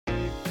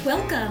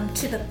Welcome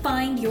to the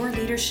Find Your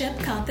Leadership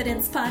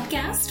Confidence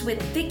podcast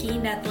with Vicki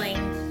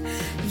Nedling.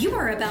 You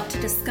are about to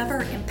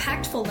discover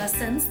impactful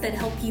lessons that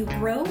help you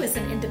grow as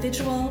an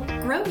individual,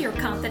 grow your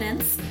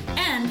confidence,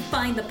 and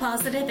find the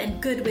positive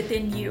and good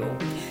within you,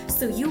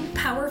 so you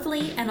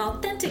powerfully and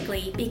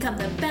authentically become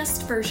the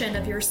best version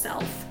of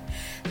yourself.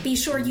 Be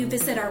sure you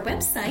visit our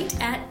website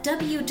at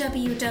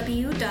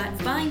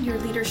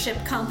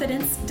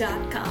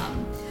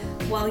www.findyourleadershipconfidence.com.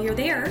 While you're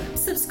there,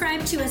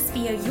 subscribe to us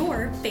via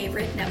your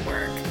favorite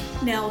network.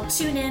 Now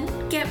tune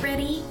in, get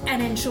ready,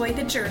 and enjoy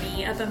the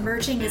journey of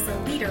emerging as a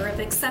leader of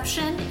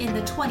exception in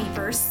the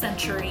 21st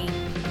century.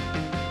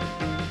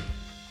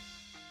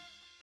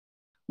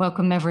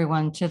 Welcome,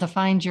 everyone, to the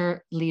Find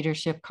Your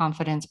Leadership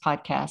Confidence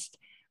podcast.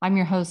 I'm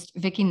your host,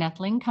 Vicki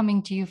Nedling,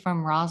 coming to you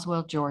from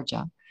Roswell,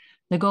 Georgia.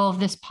 The goal of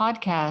this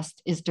podcast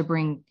is to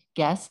bring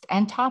guests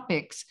and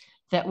topics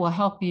that will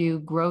help you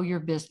grow your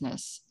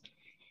business.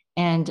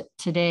 And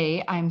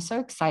today, I'm so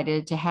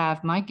excited to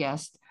have my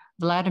guest,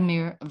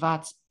 Vladimer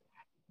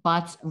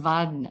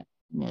Botsvadze.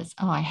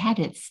 Oh, I had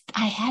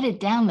it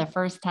down the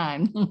first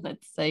time.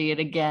 Let's say it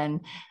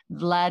again.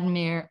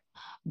 Vladimer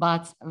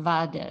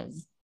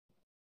Botsvadze.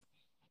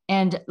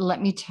 And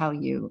let me tell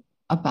you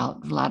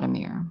about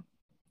Vladimer.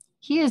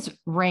 He is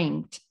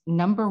ranked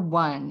number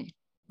one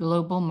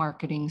global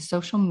marketing,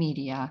 social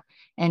media,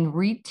 and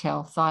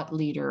retail thought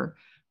leader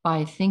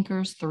by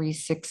Thinkers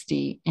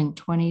 360 in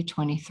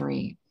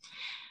 2023.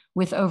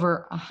 With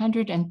over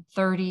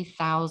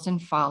 130,000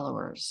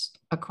 followers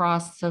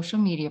across social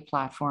media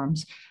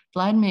platforms,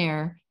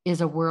 Vladimer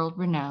is a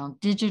world-renowned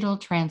digital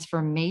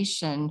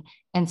transformation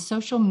and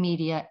social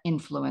media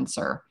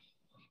influencer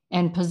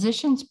and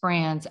positions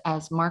brands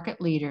as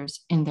market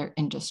leaders in their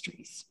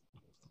industries.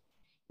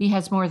 He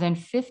has more than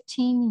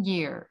 15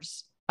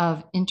 years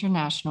of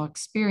international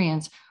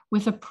experience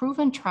with a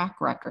proven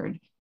track record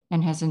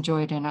and has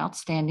enjoyed an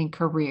outstanding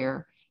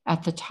career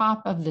at the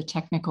top of the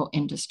technical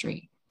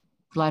industry.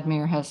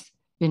 Vladimer has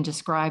been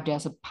described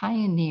as a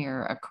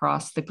pioneer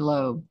across the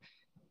globe,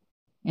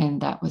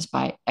 and that was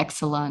by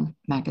Excellent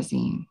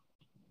magazine.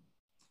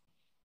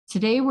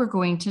 Today, we're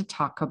going to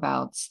talk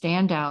about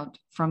stand out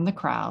from the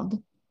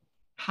crowd,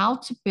 how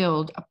to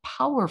build a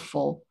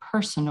powerful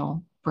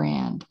personal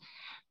brand.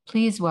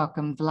 Please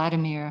welcome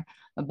Vladimer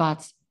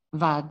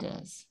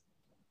Botsvadze.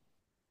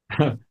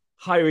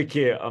 Hi,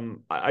 Vicky.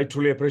 I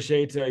truly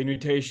appreciate the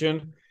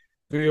invitation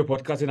to your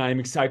podcast, and I'm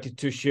excited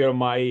to share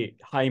my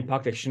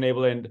high-impact,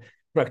 actionable, and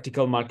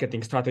practical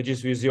marketing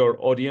strategies with your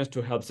audience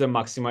to help them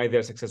maximize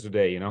their success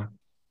today,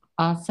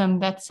 Awesome.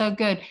 That's so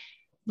good.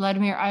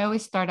 Vladimer, I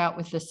always start out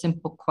with a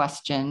simple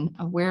question.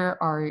 Where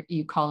are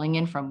you calling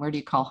in from? Where do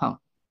you call home?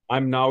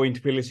 I'm now in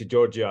Tbilisi,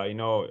 Georgia,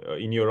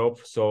 in Europe.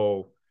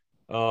 So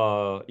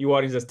you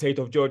are in the state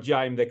of Georgia.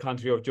 I'm the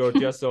country of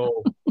Georgia.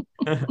 So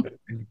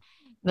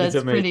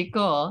that's pretty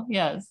cool.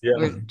 Yes. Yeah.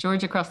 We're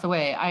Georgia across the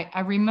way. I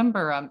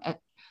remember at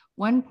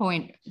one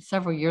point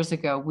several years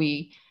ago,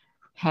 we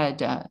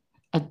had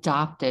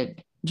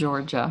adopted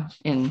Georgia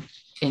in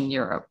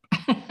Europe.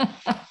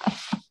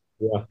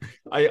 Yeah.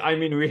 I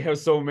mean, we have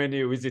so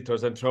many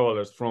visitors and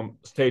travelers from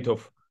state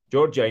of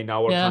Georgia in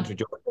our country,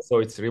 Georgia. So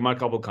it's a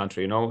remarkable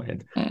country,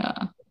 and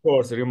of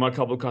course, a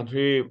remarkable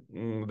country,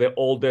 the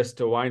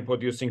oldest wine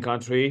producing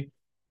country,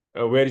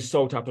 a very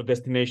sought after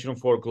destination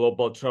for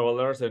global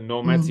travelers and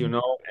nomads, and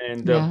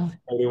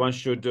everyone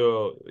should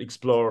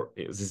explore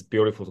this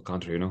beautiful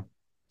country,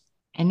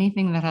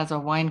 Anything that has a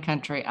wine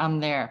country,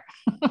 I'm there.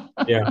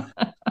 Yeah.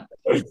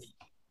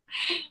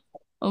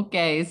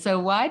 Okay, so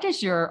why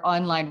does your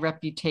online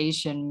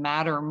reputation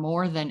matter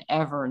more than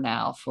ever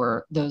now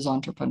for those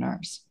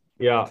entrepreneurs?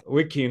 Yeah,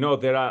 Vicky,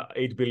 there are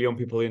 8 billion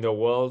people in the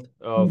world,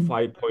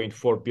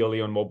 5.4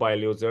 billion mobile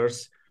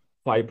users,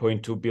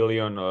 5.2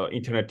 billion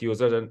internet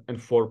users, and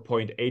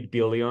 4.8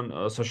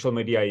 billion social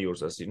media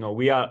users.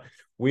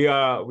 We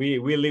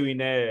live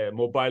in a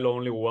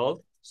mobile-only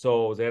world,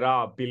 so there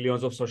are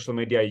billions of social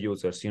media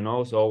users.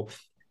 So,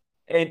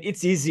 and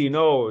it's easy,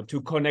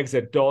 to connect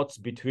the dots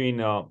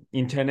between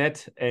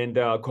internet and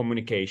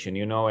communication.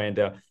 And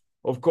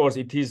of course,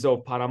 it is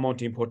of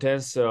paramount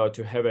importance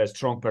to have a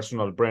strong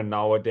personal brand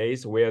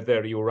nowadays,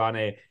 whether you run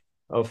a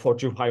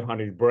Fortune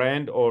 500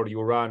 brand or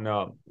you run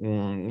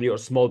your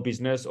small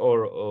business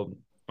or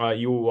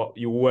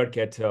you work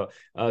at a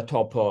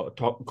top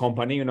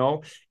company.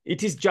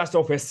 It is just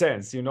of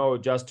essence,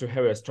 just to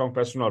have a strong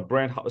personal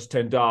brand, to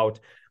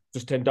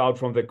stand out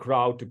from the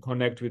crowd, to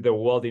connect with the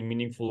world in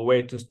meaningful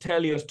way, to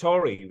tell your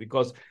story,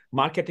 because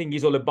marketing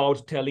is all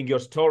about telling your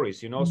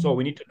stories, So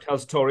we need to tell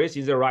stories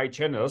in the right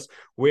channels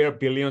where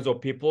billions of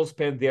people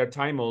spend their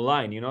time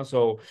online,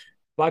 So,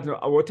 but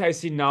what I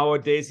see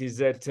nowadays is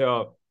that,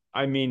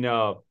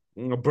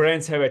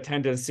 brands have a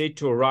tendency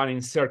to run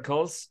in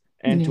circles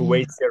and to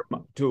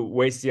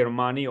waste their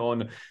money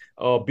on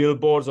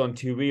billboards, on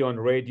TV, on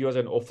radios,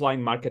 and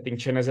offline marketing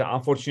channels. And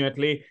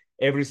unfortunately,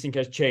 everything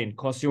has changed.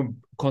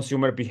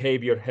 Consumer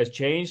behavior has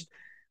changed.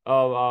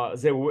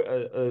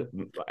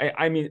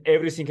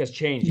 Everything has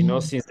changed,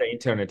 since the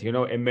internet,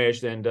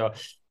 emerged, and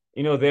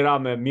there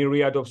are a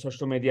myriad of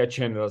social media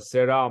channels.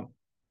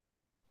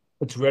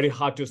 It's very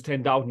hard to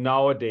stand out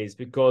nowadays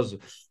because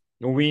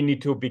we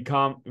need to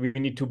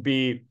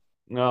be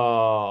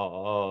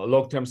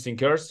long-term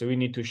thinkers. We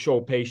need to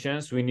show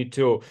patience. We need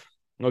to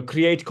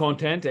create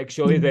content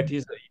actually that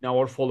is in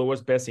our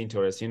followers' best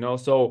interest.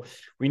 So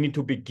we need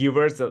to be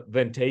givers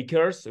than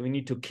takers. We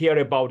need to care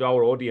about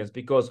our audience,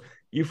 because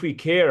if we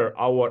care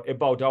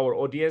about our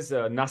audience,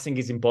 nothing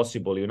is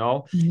impossible.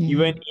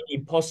 Even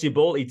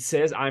impossible, it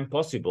says I'm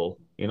possible.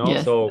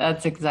 Yes, So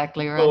that's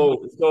exactly right.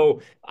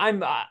 So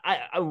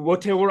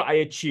whatever I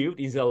achieved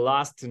in the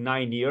last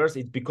 9 years,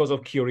 it's because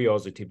of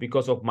curiosity,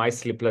 because of my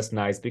sleepless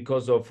nights,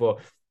 because of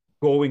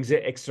going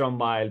the extra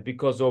mile,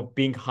 because of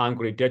being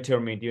hungry,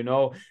 determined,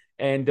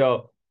 and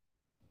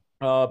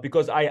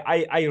because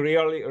I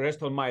rarely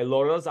rest on my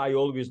laurels. I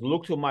always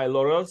look to my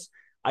laurels.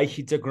 I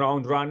hit the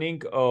ground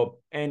running,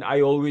 and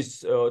I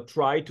always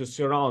try to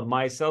surround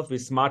myself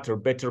with smarter,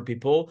 better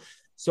people.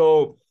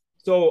 So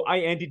I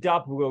ended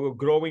up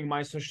growing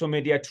my social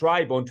media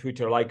tribe on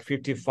Twitter, like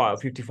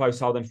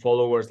 55,000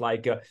 followers,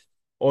 like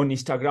on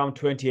Instagram,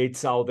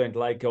 28,000,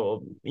 like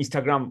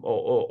Instagram,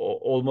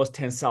 almost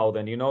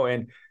 10,000,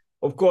 and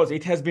of course,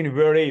 it has been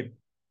very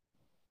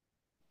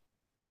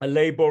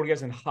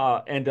laborious and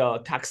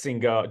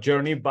taxing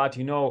journey, but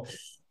I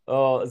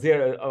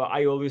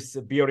always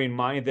bear in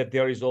mind that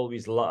there is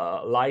always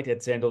light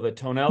at the end of the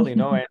tunnel,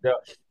 and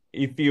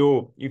if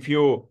you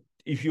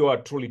are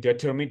truly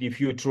determined, if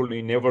you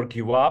truly never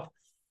give up,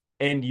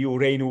 and you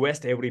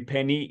reinvest every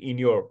penny in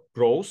your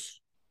growth.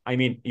 I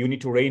mean, you need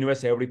to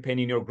reinvest every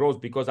penny in your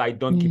growth, because I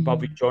don't keep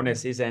up with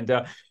Jonas's, and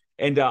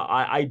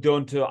I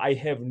don't. I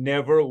have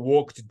never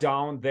walked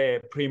down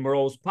the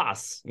primrose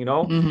path,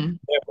 never.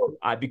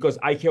 Because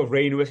I have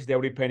reinvested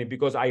every penny,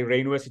 because I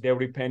reinvested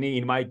every penny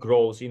in my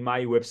growth, in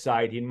my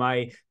website, in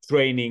my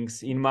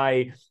trainings, in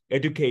my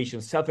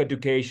education,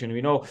 self-education.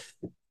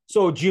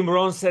 So Jim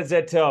Rohn said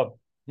that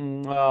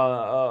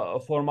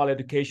formal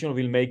education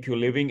will make you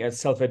living, and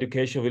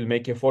self-education will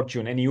make a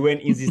fortune. And even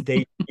in this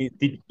day,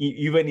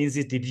 even in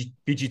this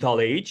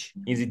digital age,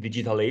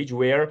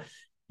 where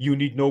you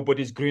need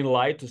nobody's green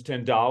light to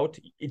stand out,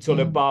 it's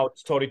all about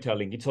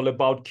storytelling. It's all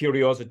about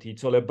curiosity.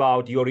 It's all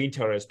about your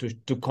interest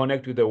to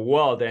connect with the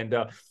world, and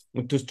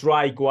to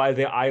strike while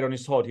the iron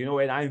is hot.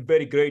 And I'm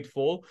very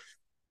grateful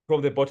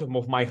from the bottom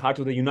of my heart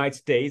to the United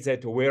States,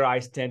 at where I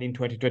stand in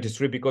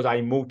 2023, because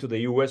I moved to the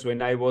US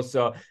when I was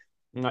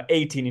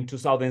 18 in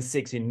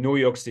 2006 in New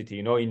York City,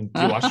 in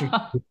Washington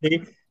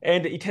City,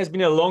 and it has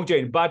been a long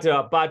journey. But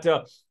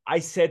I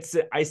set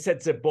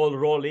the ball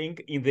rolling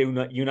in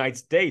the United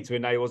States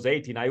when I was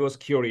 18. I was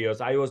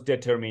curious, I was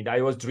determined,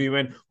 I was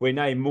driven when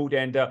I moved,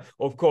 and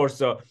of course,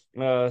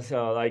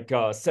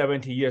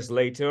 70 years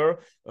later,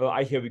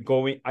 I have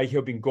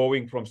been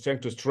going from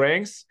strength to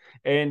strength,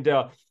 and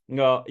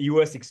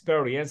U.S.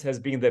 experience has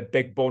been the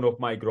backbone of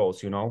my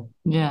growth.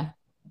 Yeah.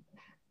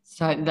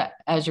 So that,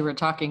 as you were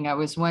talking, I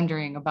was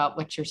wondering about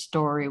what your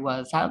story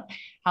was. How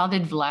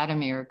did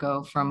Vladimir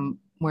go from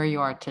where you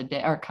are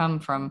today, or come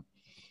from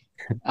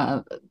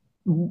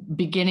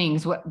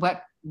beginnings?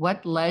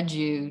 What led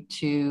you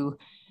to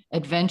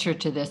adventure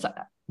to this?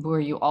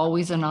 Were you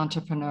always an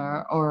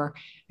entrepreneur, or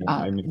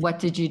what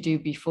did you do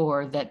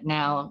before that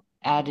now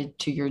added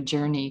to your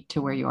journey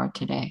to where you are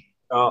today?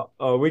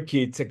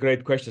 Vicky, it's a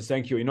great question.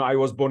 Thank you. I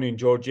was born in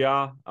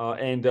Georgia,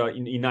 and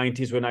in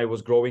 90s, when I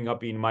was growing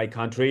up in my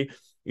country,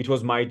 it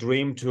was my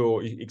dream to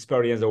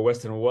experience the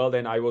Western world,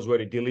 and I was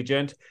very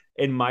diligent.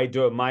 And my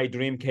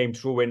dream came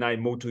true when I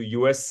moved to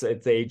US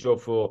at the age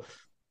of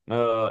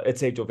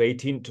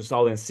 18,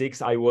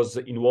 2006. I was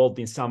involved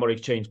in summer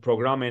exchange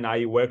program, and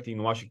I worked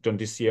in Washington,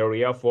 D.C.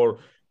 area for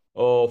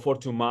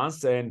 2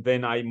 months, and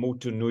then I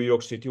moved to New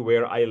York City,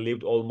 where I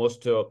lived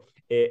almost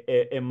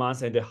a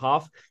month and a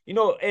half.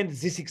 And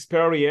this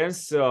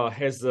experience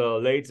has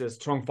laid a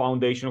strong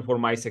foundation for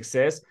my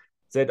success,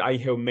 that I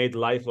have made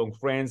lifelong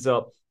friends,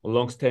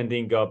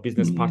 long-standing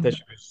business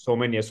partnership with so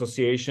many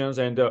associations,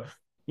 and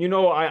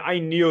I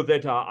knew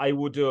that I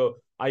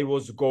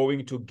was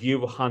going to give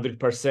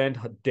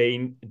 100%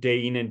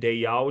 day in and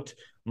day out,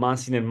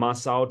 month in and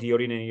month out, year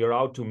in and year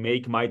out, to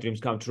make my dreams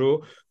come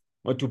true,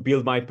 to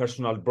build my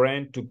personal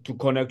brand, to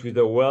connect with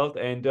the world,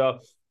 and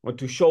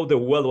to show the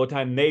world what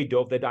I'm made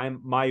of, that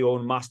I'm my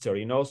own master.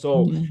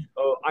 So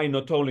I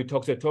not only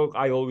talk the talk,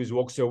 I always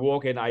walk the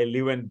walk, and I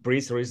live and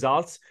breathe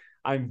results.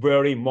 I'm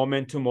very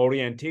momentum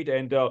oriented,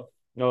 and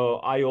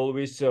I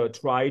always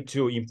try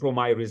to improve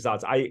my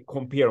results. I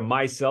compare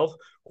myself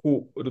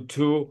to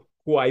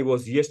who I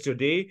was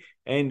yesterday,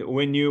 and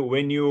when you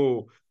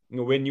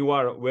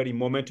are very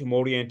momentum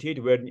oriented,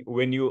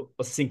 when you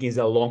think in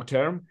the long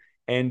term,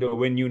 and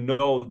when you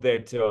know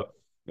that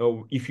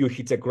if you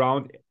hit the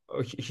ground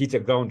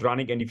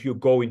running, and if you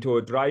go into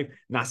a drive,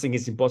 nothing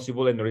is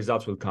impossible, and the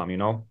results will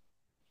come.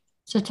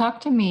 So talk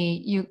to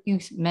me. You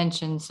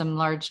mentioned some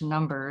large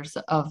numbers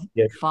of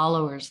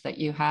followers that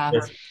you have.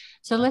 Yes.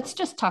 So let's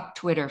just talk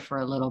Twitter for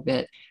a little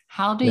bit.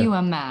 How do Yeah. you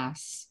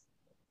amass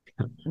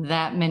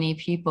that many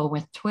people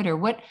with Twitter.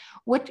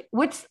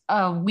 What's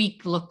a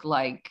week look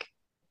like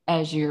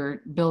as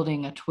you're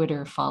building a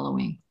Twitter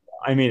following?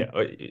 I mean,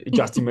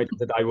 just imagine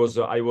that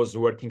I was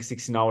working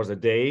 16 hours a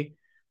day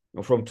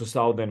from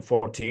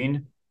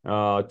 2014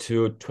 to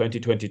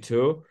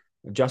 2022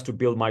 just to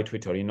build my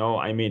Twitter.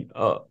 I mean,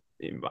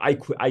 I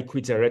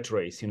quit a rat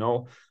race.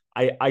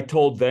 I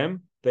told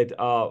them that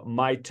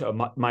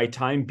my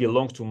time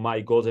belongs to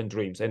my goals and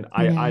dreams, and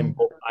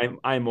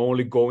I'm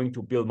only going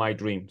to build my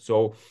dream.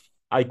 So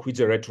I quit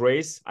the rat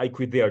race. I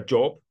quit their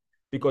job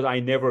because I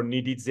never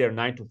needed their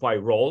 9 to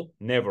 5 role.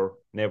 Never,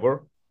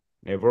 never,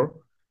 never.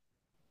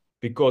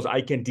 Because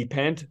I can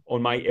depend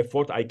on my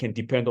effort. I can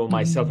depend on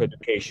my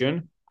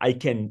self-education. I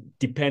can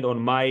depend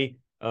on my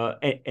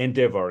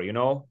endeavor,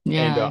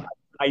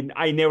 And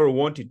I never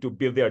wanted to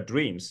build their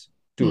dreams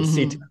to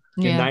sit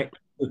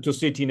to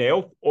sit in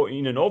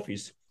an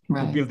office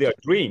to build their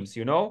dreams,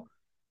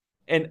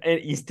 And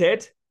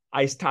instead,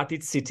 I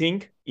started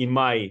sitting in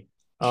my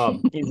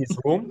in this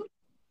room.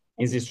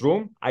 In this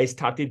room, I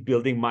started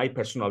building my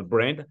personal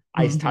brand.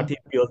 I started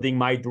building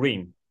my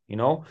dream,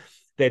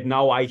 that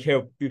now I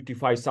have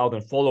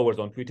 55,000 followers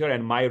on Twitter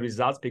and my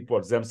results speak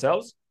for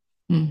themselves.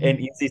 And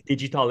in this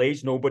digital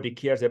age, nobody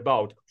cares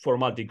about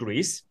formal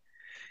degrees.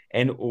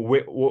 And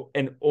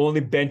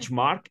only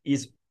benchmark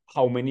is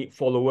how many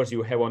followers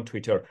you have on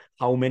Twitter,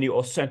 how many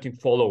authentic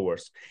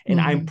followers.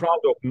 And I'm proud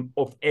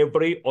of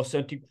every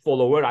authentic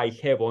follower I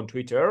have on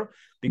Twitter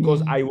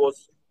because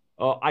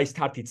I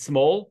started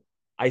small.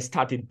 I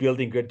started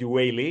building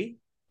gradually.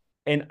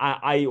 And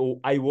I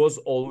was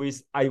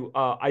always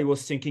I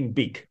was thinking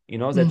big,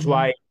 That's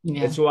why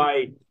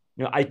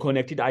I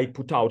connected. I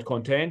put out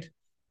content,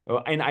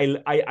 and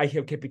I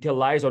have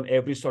capitalized on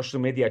every social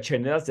media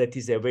channel that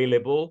is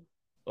available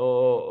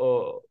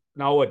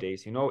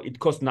nowadays. It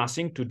costs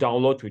nothing to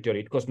download Twitter.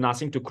 It costs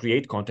nothing to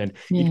create content.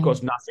 It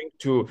costs nothing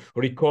to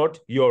record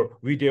your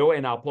video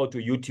and upload to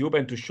YouTube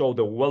and to show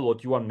the world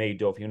what you are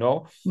made of.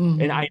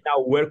 And I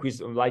now work with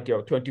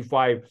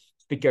 25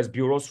 speakers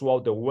bureaus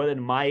throughout the world,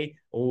 and my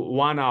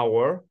 1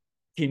 hour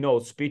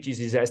keynote speeches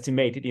is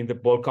estimated in the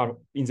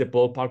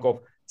ballpark of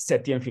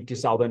 $30,000 and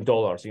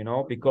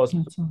 $50,000. Because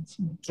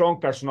strong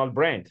personal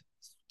brand.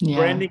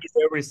 Branding is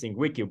everything.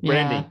 Wiki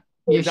branding.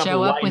 You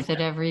show up with it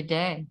every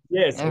day.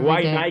 Yes.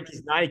 Why Nike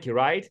is Nike,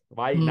 right?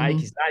 Why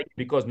Nike is Nike?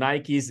 Because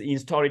Nike is in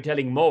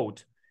storytelling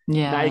mode.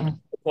 Nike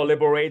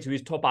collaborates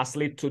with top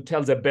athletes to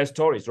tell the best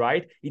stories,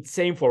 right? It's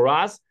same for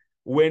us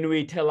when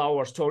we tell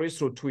our stories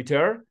through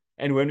Twitter.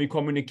 And when we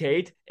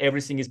communicate,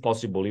 everything is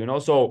possible,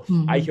 So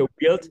I have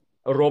built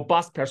a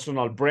robust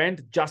personal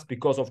brand just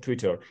because of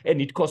Twitter, and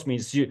it cost me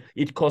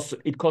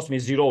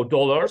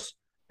 $0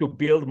 to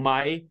build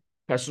my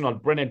personal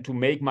brand and to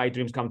make my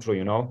dreams come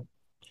true.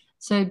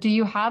 So do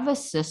you have a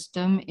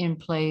system in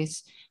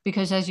place?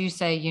 Because as you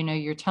say,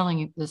 you're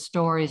telling the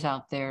stories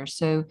out there.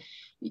 So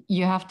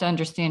you have to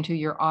understand who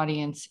your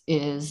audience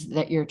is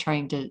that you're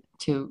trying to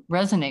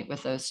resonate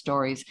with those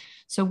stories.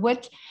 So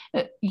what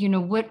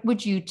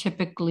would you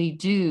typically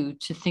do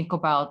to think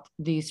about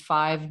these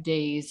 5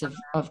 days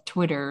of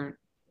Twitter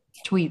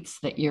tweets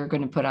that you're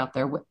going to put out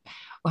there?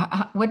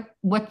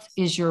 What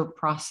is your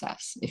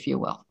process, if you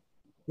will?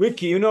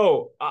 Vicky,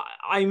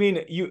 I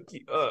mean, you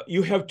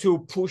have to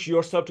push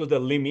yourself to the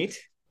limit,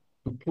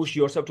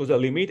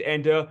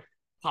 and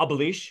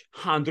publish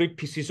 100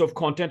 pieces of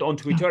content on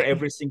Twitter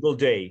every single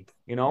day,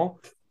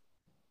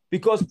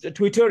 because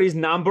Twitter is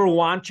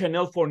 #1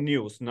 channel for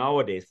news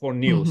nowadays,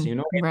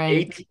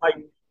 Right.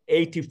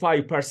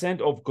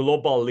 85% of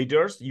global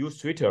leaders use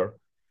Twitter.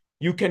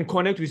 You can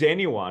connect with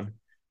anyone.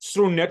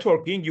 Through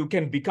networking, you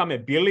can become a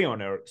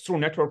billionaire. Through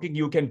networking,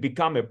 you can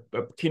become a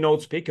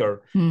keynote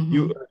speaker.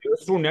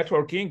 Through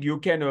networking, you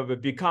can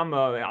become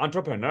an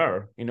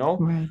entrepreneur,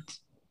 Right.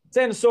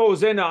 Then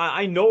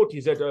I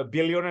noticed that a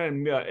billionaire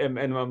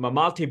and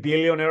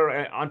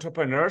multi-billionaire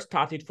entrepreneurs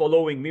started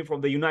following me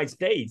from the United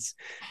States.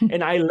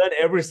 And I learned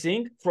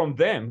everything from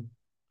them.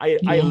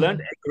 I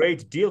learned a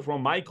great deal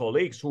from my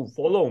colleagues who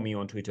follow me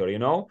on Twitter,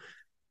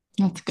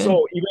 That's good.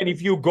 So even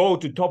if you go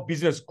to top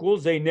business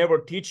schools, they never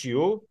teach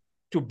you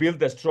to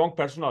build a strong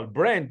personal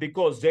brand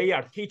because they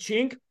are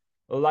teaching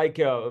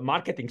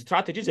marketing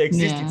strategies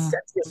existed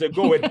 6 years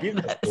ago at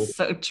business school.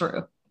 So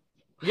true.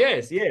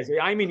 Yes.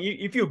 I mean,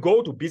 if you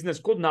go to business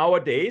school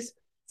nowadays,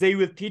 they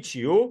will teach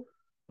you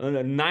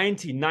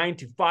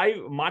 95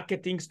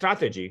 marketing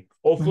strategy,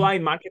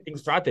 offline marketing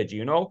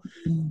strategy,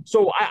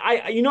 So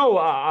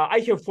I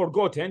have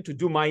forgotten to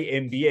do my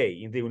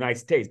MBA in the United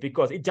States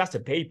because it's just a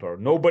paper.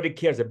 Nobody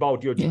cares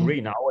about your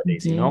degree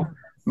nowadays,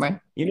 Right.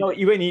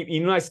 Even in the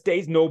United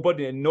States,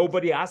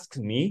 nobody asks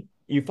me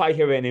if I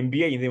have an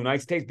MBA in the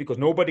United States because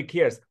nobody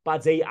cares.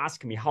 But they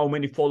ask me how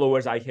many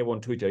followers I have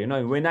on Twitter.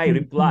 And when I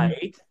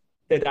reply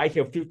that I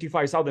have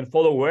 55,000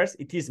 followers,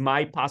 it is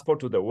my passport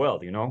to the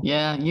world,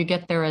 Yeah, you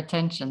get their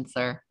attention,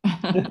 sir.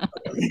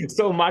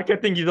 So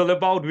marketing is all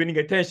about winning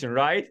attention,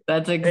 right?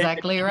 That's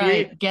exactly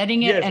right.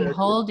 Getting it and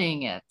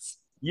holding it.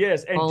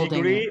 Yes, and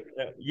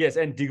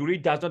degree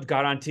does not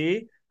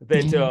guarantee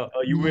that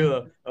you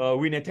will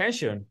win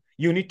attention.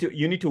 you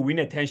need to win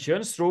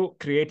attention through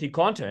creating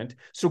content,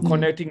 through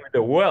connecting with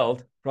the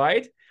world,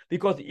 right?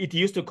 Because it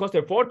used to cost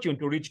a fortune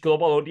to reach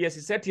global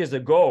audiences 30 years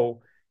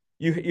ago.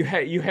 You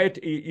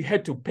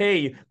had to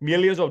pay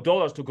millions of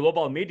dollars to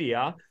global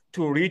media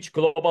to reach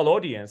global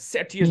audience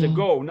 30 years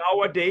ago.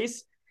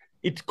 Nowadays,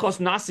 it costs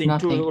nothing.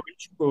 To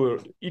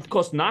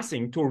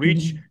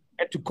reach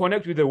and to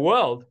connect with the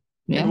world.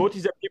 And what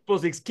is the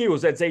people's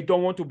excuse? That they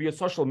don't want to be a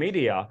social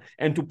media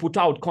and to put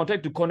out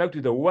content to connect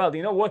with the world.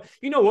 You know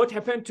what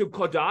happened to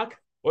Kodak?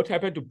 What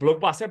happened to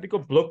Blockbuster?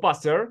 Because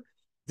Blockbuster,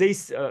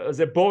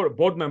 the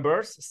board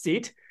members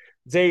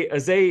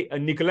they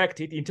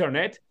neglected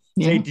internet.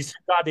 They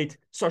disregarded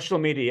social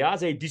media.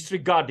 They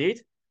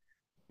disregarded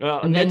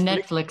and then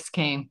Netflix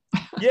came.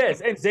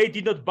 Yes, and they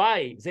did not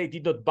buy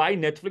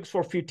Netflix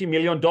for $50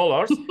 million,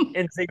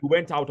 and they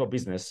went out of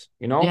business.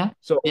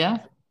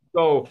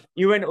 So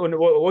even on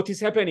what is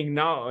happening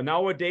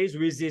nowadays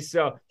with these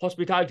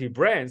hospitality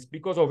brands,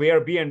 because of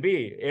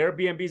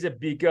Airbnb is a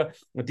big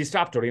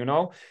disruptor,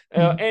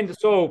 and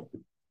so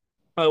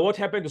what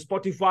happened to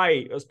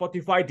Spotify?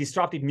 Spotify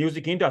disrupted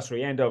music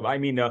industry, and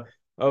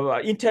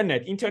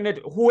internet.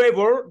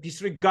 Whoever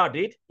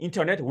disregarded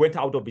internet went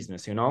out of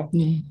business.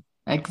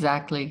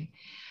 Exactly.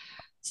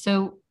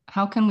 So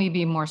how can we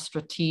be more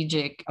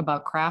strategic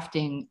about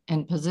crafting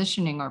and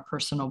positioning our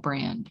personal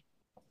brand?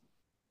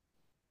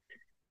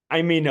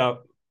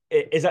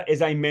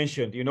 As I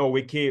mentioned, you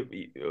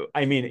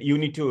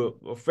need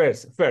to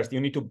first you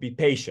need to be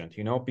patient,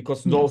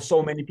 because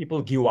so many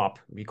people give up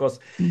because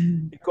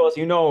it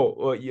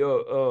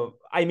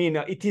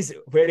is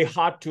very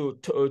hard to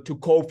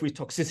cope with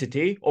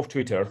toxicity of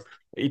Twitter.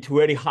 It's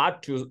very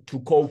hard to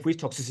cope with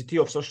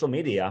toxicity of social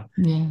media.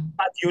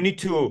 But you need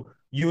to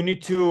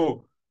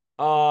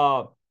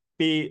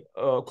be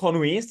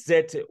convinced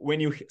that when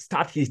you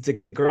start hit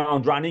the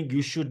ground running,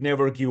 you should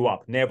never give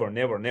up. Never.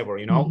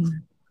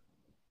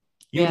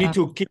 You need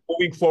to keep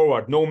moving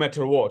forward, no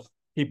matter what.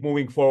 Keep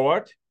moving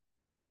forward.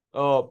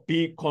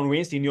 Be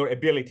convinced in your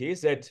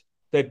abilities that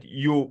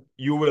you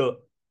will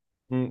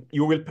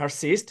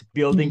persist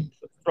building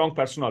a strong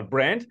personal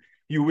brand.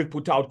 You will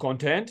put out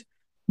content.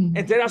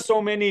 And there are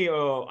so many,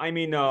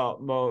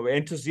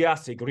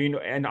 enthusiastic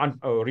renowned,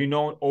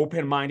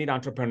 open-minded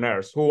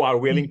entrepreneurs who are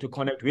willing to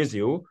connect with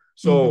you.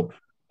 So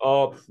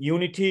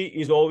unity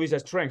is always a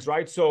strength,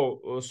 right?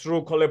 So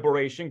through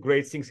collaboration,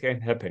 great things can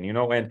happen,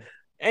 And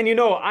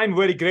I'm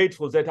very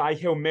grateful that I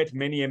have met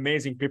many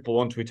amazing people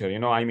on Twitter.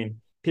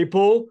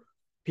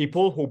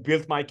 People who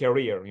built my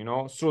career,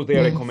 through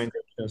their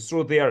recommendations,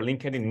 through their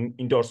LinkedIn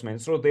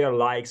endorsements, through their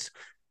likes,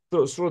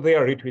 through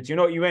their retweets.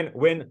 Even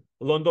when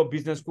London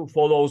Business School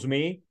follows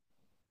me,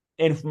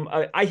 and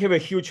I have a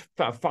huge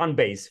fan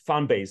base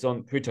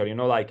on Twitter.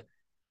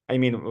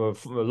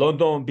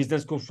 London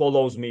Business School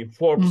follows me,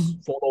 Forbes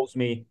follows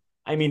me.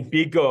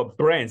 Big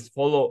brands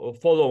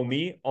follow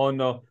me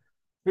on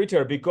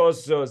Twitter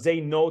because they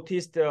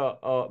noticed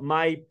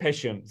my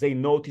passion, they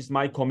noticed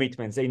my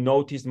commitment, they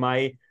noticed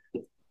my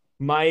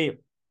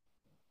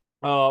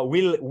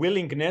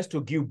willingness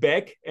to give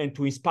back and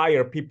to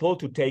inspire people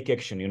to take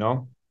action.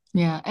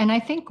 Yeah. And I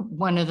think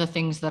one of the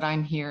things that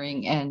I'm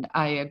hearing, and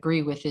I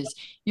agree with, is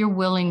your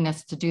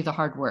willingness to do the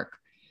hard work.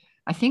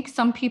 I think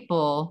some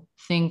people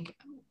think,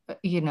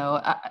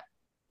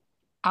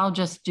 I'll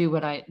just do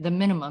the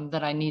minimum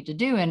that I need to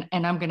do. And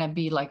I'm going to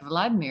be like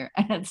Vladimir.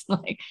 And it's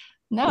like,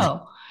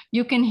 no,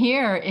 you can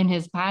hear in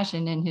his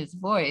passion, in his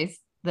voice,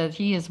 that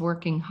he is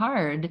working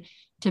hard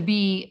to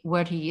be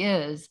what he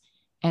is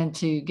and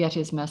to get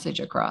his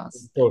message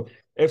across.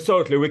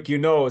 Absolutely, Rick.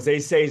 They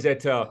say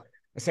that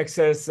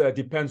success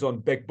depends on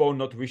backbone,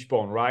 not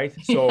wishbone, right?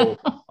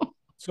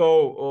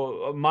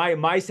 So,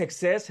 my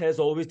success has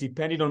always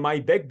depended on my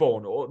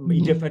backbone or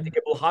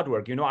indefatigable hard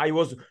work.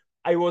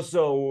 I was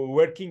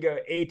working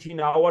 18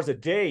 hours a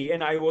day,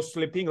 and I was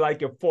sleeping like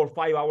 4 or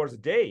 5 hours a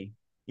day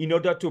in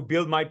order to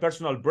build my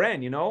personal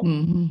brand.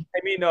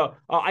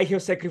 I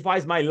have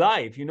sacrificed my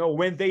life.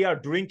 When they are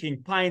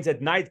drinking pints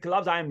at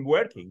nightclubs, I'm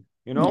working.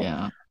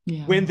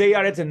 When they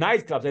are at the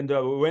nightclubs and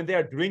when they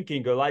are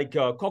drinking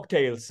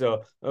cocktails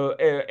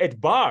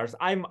at bars,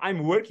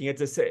 I'm working at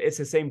the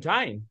same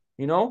time.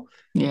 And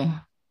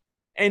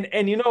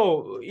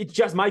it's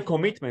just my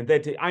commitment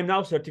that I'm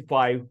now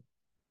certified.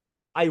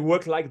 I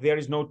work like there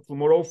is no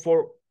tomorrow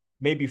for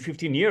maybe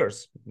 15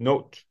 years,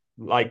 not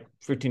like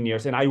 15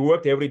 years. And I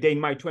worked every day in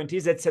my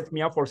 20s. That set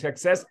me up for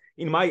success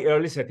in my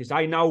early 30s.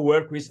 I now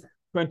work with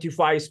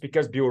 25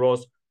 speakers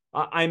bureaus.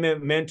 I'm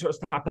a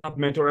startup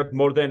mentor at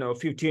more than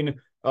 15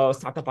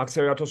 startup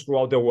accelerators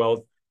throughout the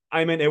world.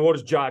 I'm an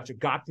awards judge.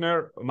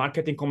 Gartner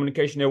Marketing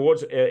Communication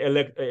Awards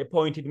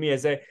appointed me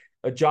as a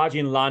judge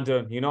in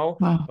London. Wow.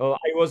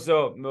 I was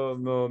a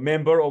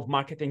member of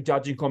marketing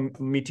judging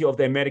committee of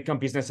the American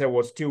Business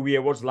Awards, 2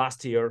 awards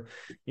last year.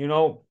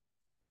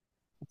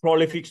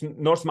 prolific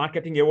North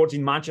Marketing Awards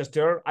in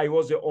Manchester. I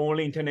was the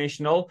only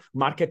international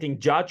marketing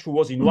judge who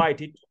was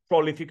invited to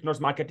prolific North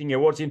Marketing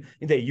Awards in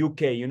the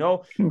UK, you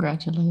know.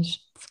 Congratulations.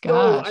 So,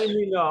 Gosh.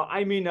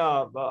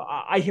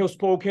 I have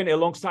spoken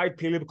alongside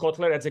Philip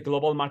Kotler at the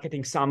Global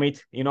Marketing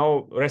Summit, you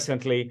know,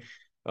 recently.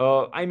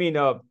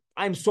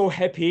 I'm so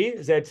happy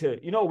that,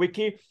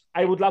 Vicky,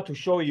 I would love to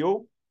show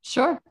you.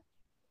 Sure.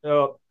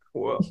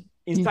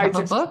 Inside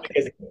have a book?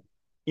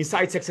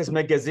 Inside Success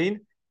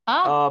Magazine.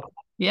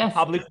 Yes.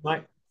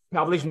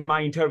 Published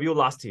my interview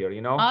last year,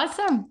 you know.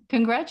 Awesome.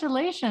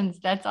 Congratulations.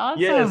 That's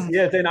awesome.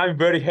 Yes. And I'm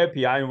very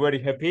happy.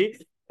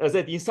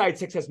 That Inside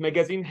Success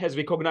Magazine has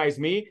recognized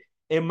me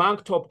among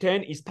top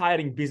 10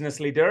 inspiring business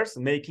leaders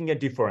making a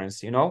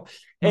difference, you know.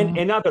 And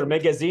another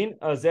magazine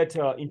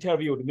that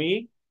interviewed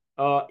me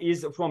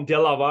is from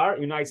Delaware,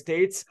 United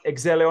States,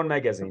 Excellion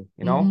Magazine,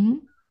 you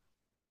know.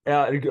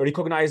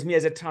 Recognized me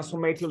as a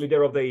transformative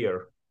leader of the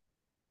year.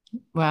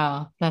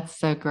 Wow, that's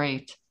so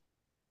great.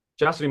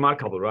 Just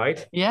remarkable,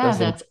 right? Yeah,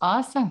 that's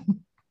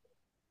awesome.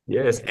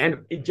 Yes,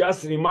 and it's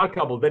just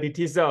remarkable that it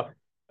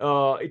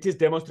is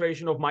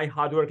demonstration of my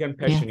hard work and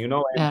passion, you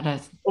know. And that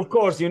is. Of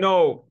course, you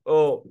know,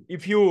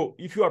 if you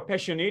are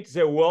passionate,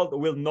 the world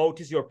will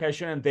notice your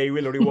passion and they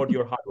will reward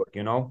your hard work,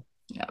 you know.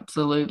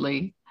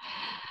 Absolutely.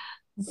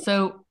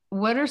 So,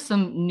 what are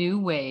some new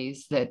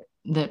ways that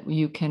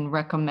you can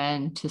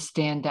recommend to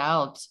stand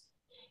out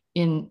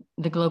in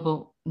the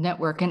global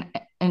network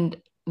and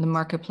the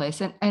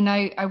marketplace? And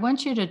I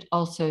want you to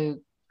also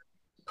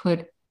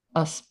put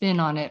a spin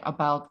on it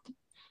about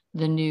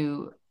the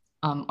new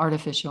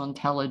artificial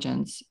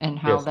intelligence and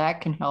how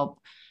that can help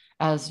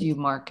as you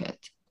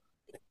market.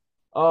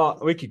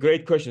 Vicky,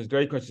 great questions.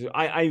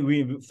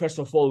 We first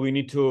of all, we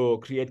need to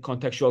create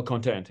contextual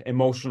content,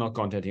 emotional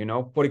content, you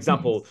know. For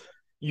example,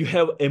 you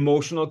have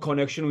emotional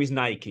connection with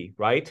Nike,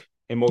 right?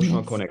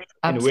 Emotional connection.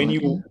 Absolutely.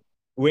 And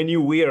when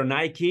you wear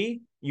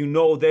Nike, you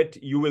know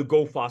that you will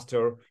go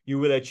faster, you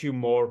will achieve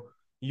more,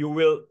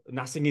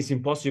 nothing is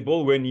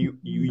impossible when you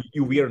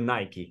wear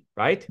Nike,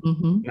 right?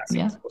 Nothing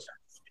is possible.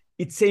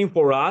 It's same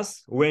for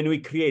us. When we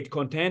create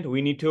content,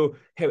 we need to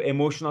have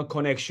emotional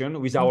connection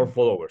with our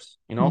followers,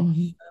 you know.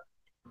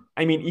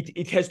 I mean,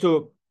 it has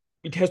to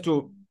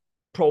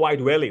provide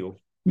value.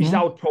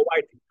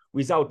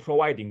 Without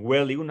providing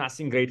value,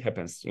 nothing great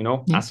happens, you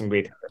know. Nothing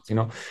great happens, you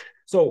know.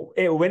 So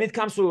when it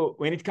comes to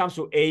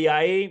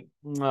AI,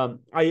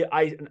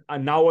 I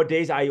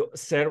nowadays I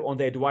serve on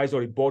the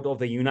advisory board of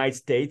the United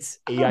States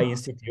AI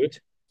Institute.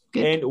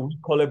 Good. And we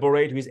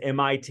collaborate with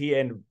MIT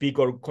and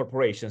bigger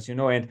corporations, you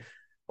know. And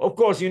of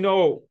course, you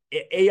know,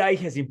 AI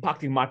has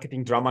impacted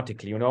marketing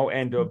dramatically, you know,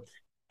 and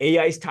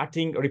AI is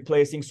starting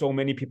replacing so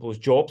many people's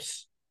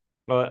jobs.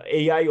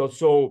 AI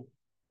also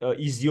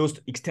is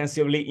used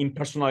extensively in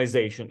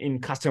personalization, in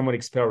customer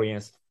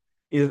experience.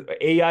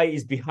 AI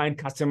is behind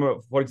customer,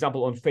 for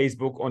example, on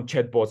Facebook, on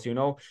chatbots, you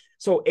know.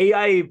 So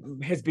AI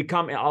has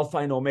become an alpha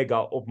and omega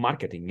of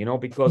marketing, you know,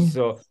 because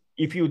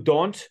if you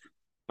don't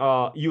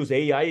use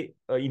AI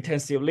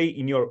intensively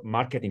in your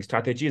marketing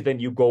strategies, then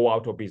you go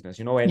out of business,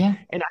 you know. And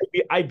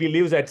I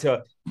believe that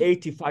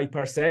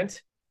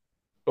 85%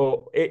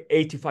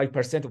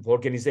 of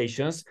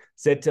organizations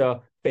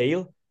that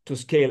fail to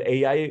scale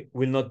AI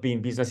will not be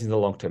in business in the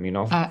long term, you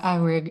know. I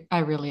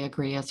really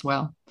agree as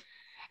well.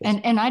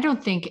 And I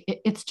don't think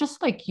it's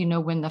just like, you know,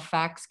 when the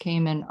facts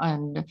came in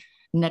on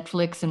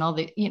Netflix and all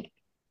the, you know,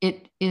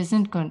 it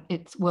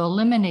will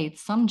eliminate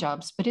some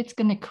jobs, but it's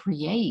going to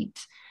create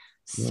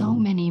so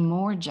many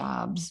more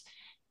jobs.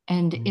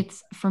 And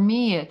it's, for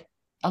me,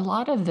 a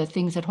lot of the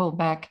things that hold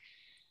back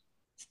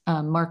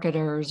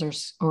marketers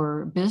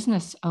or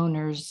business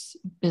owners,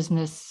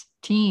 business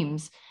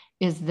teams,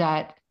 is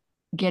that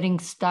getting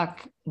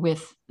stuck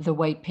with the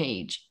white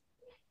page.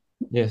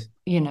 Yes.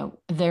 You know,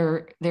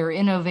 their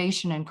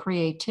innovation and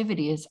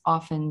creativity is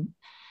often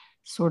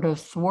sort of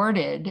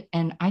thwarted.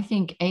 And I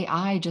think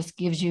AI just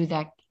gives you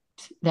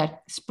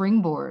that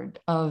springboard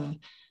of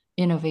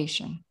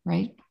innovation,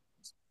 right?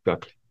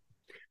 Exactly.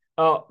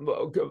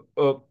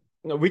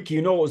 Vicky,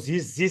 you know,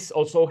 this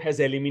also has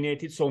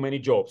eliminated so many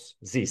jobs.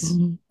 This.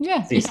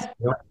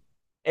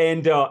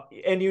 And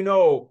you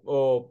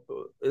know,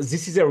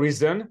 this is a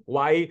reason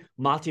why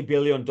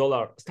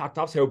multi-billion-dollar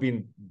startups have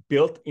been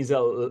built in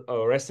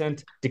the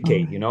recent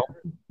decade. You know,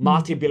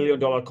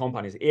 multi-billion-dollar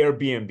companies,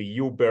 Airbnb,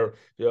 Uber,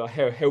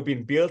 have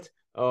been built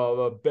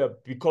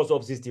because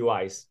of this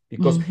device.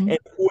 Because and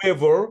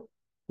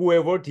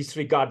whoever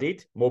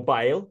disregarded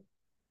mobile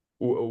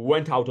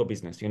went out of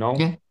business. You know.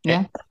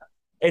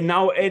 And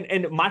now,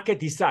 and market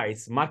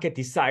decides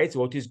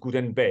what is good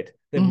and bad.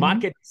 The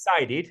market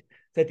decided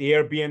that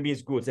Airbnb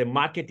is good. The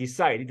market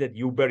decided that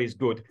Uber is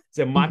good.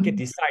 The market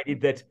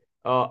decided that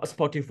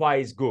Spotify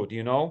is good,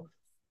 you know.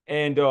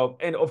 And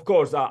of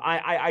course,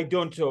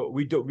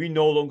 we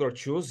no longer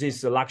choose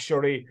these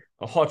luxury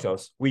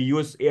hotels. We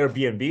use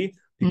Airbnb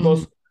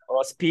because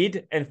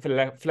speed and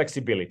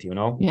flexibility, you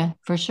know. Yeah,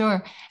 for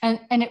sure. And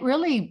it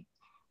really,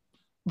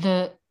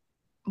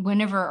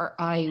 whenever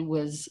I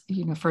was,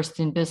 you know, first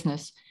in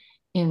business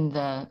in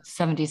the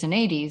 70s and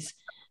 80s,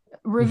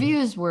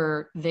 Reviews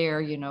were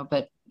there,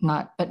 but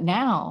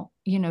now,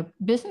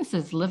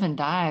 businesses live and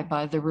die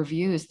by the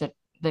reviews that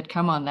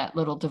come on that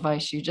little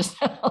device you just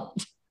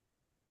held.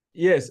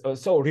 Yes,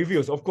 so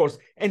reviews, of course.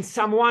 And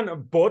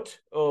someone bought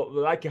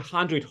like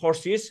 100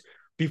 horses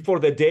before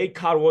the day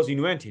car was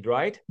invented,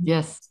 right?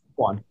 Yes.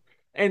 One.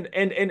 And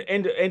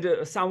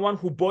someone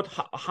who bought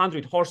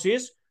 100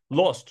 horses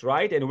lost,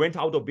 right? And went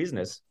out of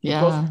business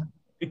Yeah.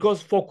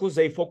 because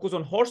they focus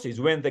on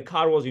horses when the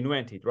car was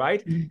invented,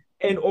 right? Mm-hmm.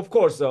 And of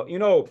course,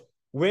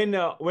 when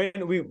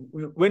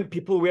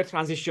people were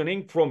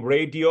transitioning from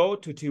radio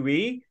to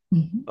TV,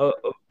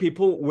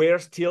 people were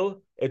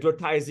still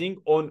advertising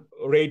on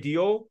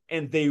radio,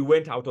 and they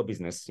went out of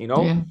business,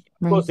 Yeah,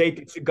 because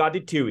right. they got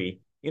it TV,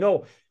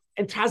 and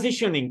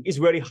transitioning is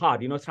very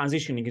hard.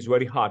 Transitioning is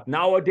very hard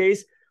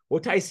nowadays.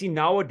 What I see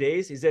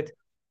nowadays is that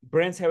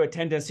brands have a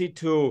tendency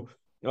to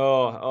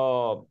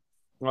run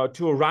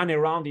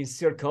around in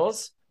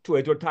circles to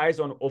advertise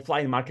on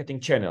offline marketing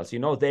channels.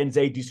 Then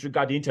they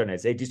disregard the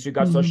internet, they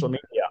disregard social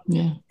media.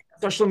 Yeah.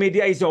 Social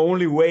media is the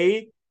only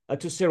way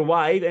to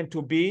survive and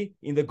to be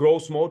in the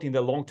growth mode in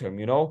the long term,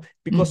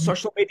 because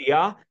social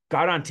media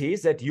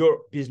guarantees that your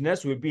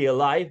business will be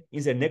alive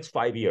in the next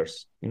 5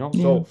 years,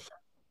 Yeah.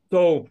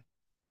 So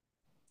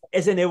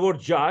as an award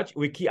judge,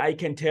 I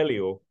can tell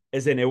you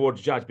as an award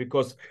judge,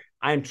 because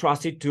I'm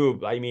trusted to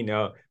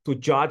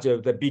judge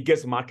the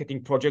biggest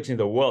marketing projects in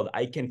the world.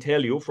 I can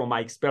tell you from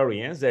my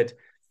experience that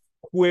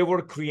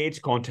whoever creates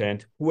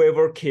content,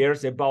 whoever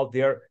cares about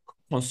their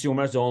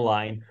consumers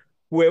online,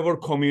 whoever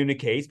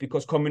communicates,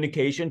 because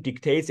communication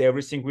dictates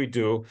everything we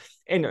do,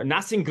 and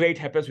nothing great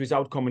happens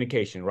without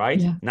communication, right?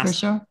 Yeah, nothing. for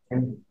sure.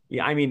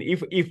 Yeah,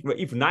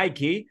 if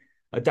Nike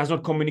does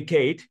not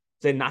communicate,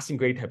 then nothing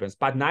great happens.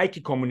 But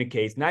Nike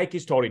communicates, Nike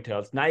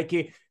storytells,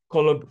 Nike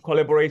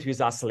collaborates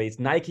with athletes.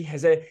 Nike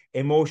has a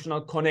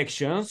emotional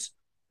connection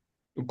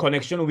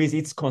with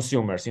its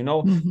consumers,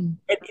 And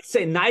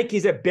Nike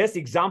is the best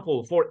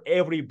example for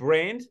every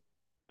brand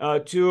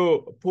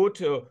to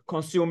put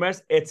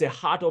consumers at the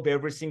heart of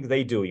everything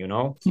they do,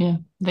 Yeah,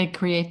 they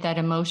create that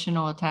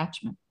emotional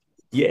attachment.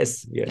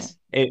 Yes. Yeah.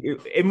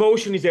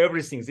 Emotion is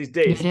everything these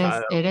days.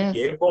 It is.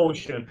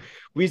 Emotion.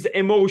 With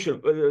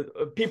emotion,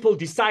 people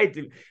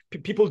decided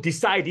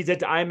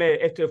that I'm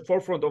at the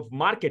forefront of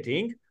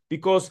marketing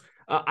because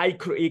I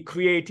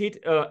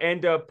created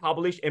and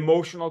published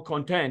emotional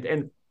content,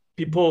 and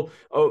people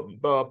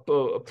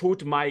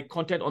put my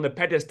content on a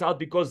pedestal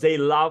because they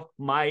love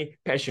my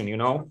passion,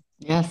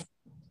 Yes.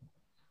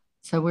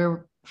 So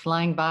we're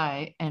flying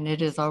by, and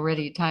it is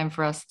already time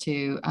for us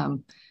to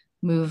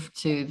move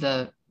to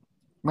the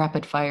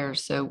rapid fire.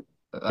 So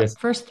Yes.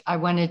 First, I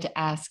wanted to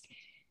ask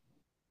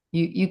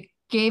you, you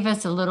gave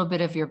us a little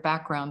bit of your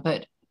background,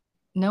 but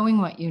knowing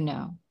what you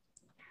know,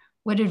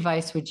 what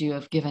advice would you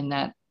have given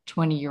that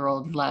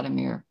 20-year-old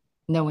Vladimir,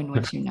 knowing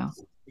what you know?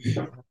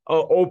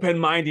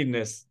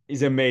 Open-mindedness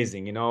is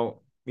amazing,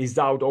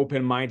 Without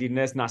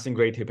open-mindedness, nothing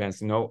great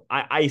happens,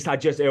 I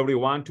suggest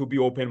everyone to be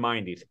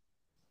open-minded.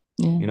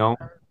 Yeah.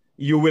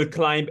 You will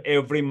climb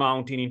every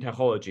mountain in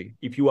technology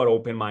if you are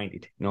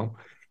open-minded.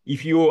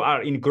 If you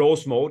are in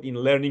growth mode, in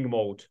learning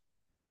mode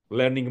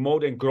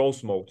and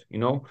growth mode,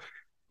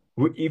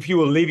 if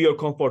you leave your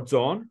comfort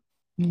zone,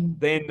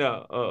 then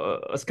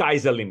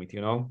sky's the limit,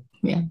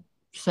 Yeah.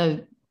 So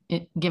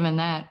given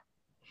that,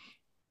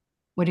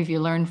 what have you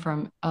learned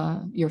from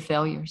your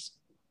failures?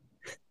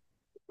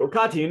 Well,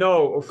 Kati,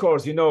 of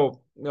course,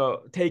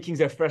 taking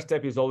the first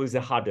step is always the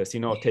hardest,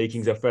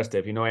 taking the first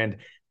step, and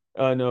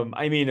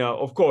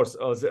of course,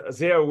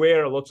 there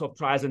were lots of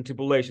trials and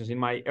tribulations in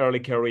my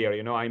early career,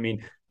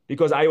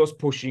 because I was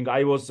pushing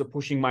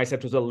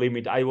myself to the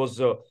limit. I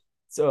was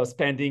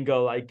spending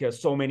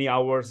so many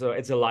hours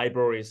at the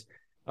libraries.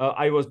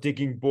 I was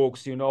digging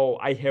books,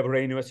 I have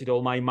reinvested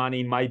all my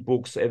money in my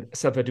books,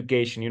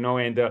 self-education,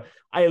 and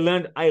I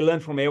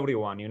learned from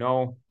everyone,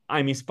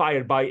 I'm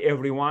inspired by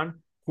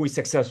everyone who is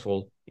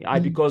successful.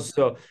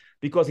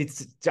 Because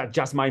it's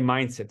just my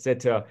mindset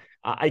that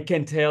I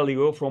can tell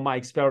you from my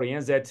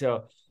experience that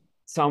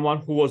someone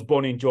who was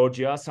born in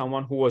Georgia,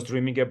 someone who was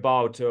dreaming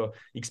about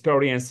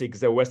experiencing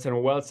the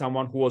Western world,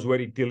 someone who was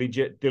very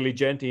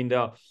diligent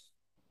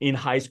in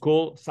high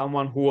school,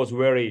 someone who was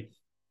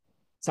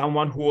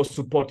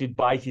supported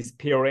by his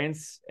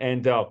parents,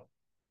 and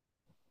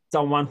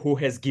someone who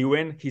has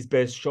given his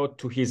best shot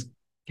to his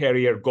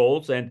career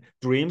goals and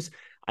dreams.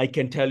 I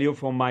can tell you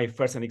from my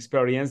first-hand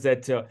experience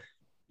that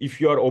if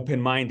you are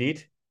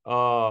open-minded,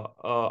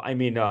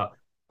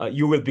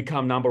 you will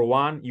become number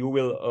one. You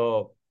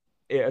will,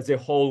 the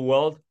whole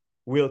world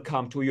will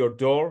come to your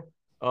door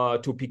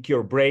to pick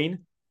your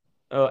brain,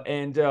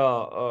 and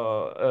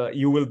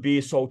you will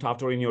be sought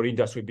after in your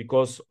industry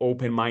because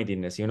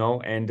open-mindedness,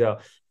 And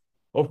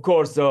of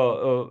course,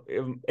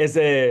 as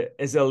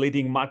a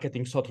leading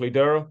marketing thought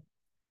leader,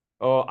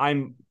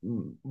 I'm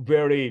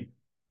very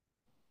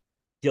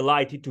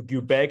delighted to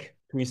give back,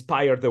 to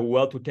inspire the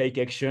world to take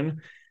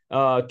action,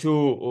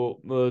 to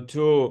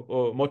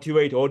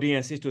motivate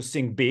audiences to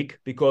think big,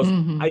 because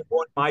I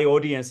want my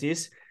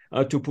audiences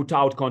to put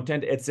out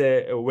content. It's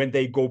when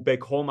they go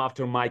back home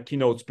after my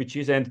keynote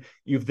speeches, and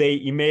if they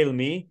email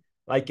me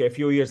like a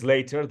few years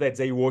later that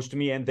they watched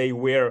me and they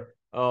were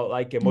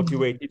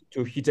motivated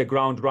to hit the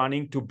ground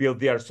running to build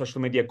their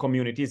social media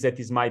communities, that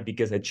is my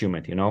biggest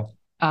achievement, you know.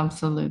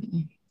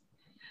 Absolutely.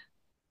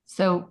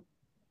 So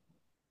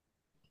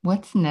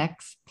what's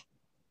next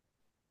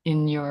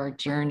in your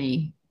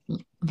journey,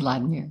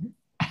 Vladimir?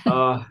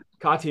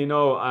 Kati, you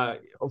know,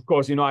 of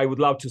course, you know, I would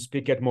love to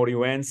speak at more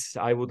events.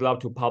 I would love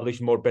to publish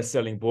more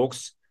best-selling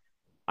books.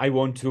 I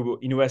want to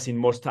invest in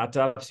more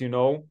startups, you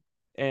know,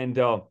 and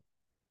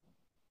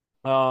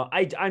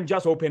I'm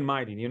just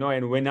open-minded, you know,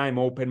 and when I'm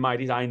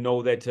open-minded, I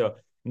know that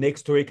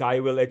next week I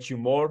will achieve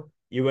more.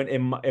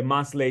 Even a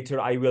month later,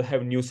 I will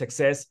have new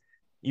success.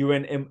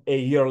 Even a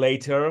year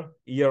later,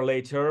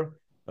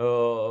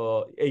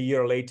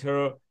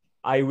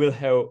 I will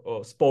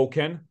have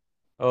spoken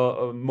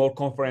more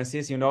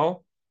conferences, you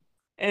know,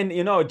 and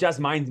you know, just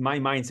my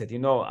mindset, you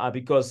know,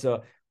 because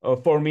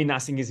for me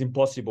nothing is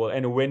impossible.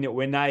 And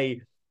when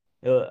I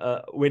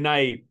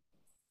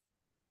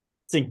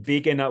think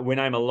big and when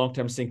I'm a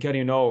long-term thinker,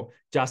 you know,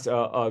 just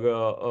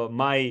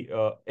my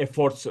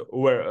efforts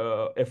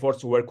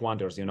work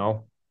wonders, you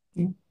know.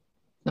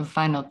 The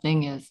final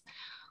thing is,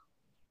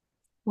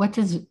 what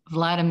does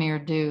Vladimir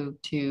do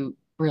to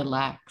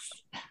relax?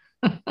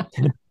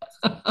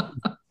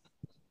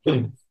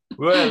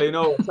 Well, you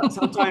know,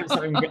 sometimes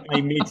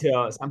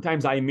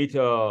I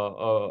meet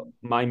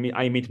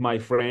my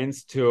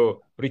friends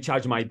to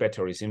recharge my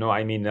batteries. You know,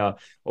 I mean,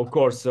 of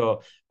course,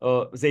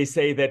 they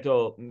say that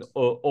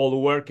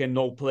all work and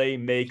no play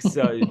makes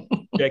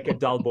Jack a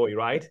dull boy,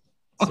 right?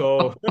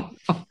 So,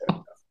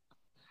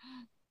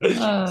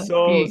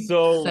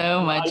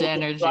 so much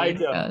energy.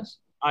 Gosh.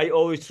 I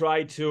always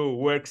try to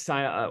work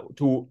I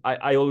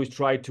always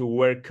try to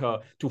work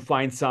to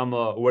find some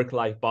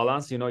work-life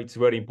balance. You know, it's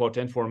very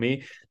important for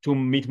me to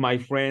meet my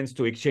friends,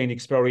 to exchange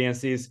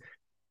experiences.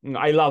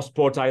 I love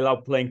sports. I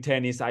love playing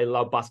tennis. I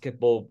love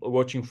basketball,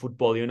 watching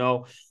football, you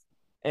know.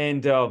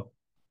 And of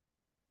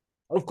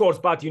course,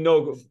 but you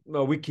know,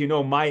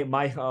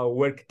 my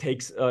work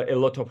takes a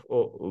lot of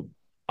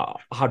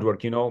hard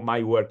work. You know,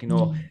 my work. You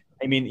know,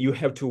 I mean, you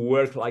have to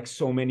work like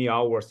so many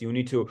hours. You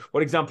need to,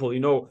 for example, you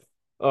know.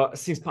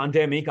 Since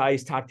pandemic, I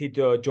started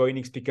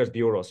joining speakers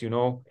bureaus, you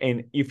know,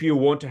 and if you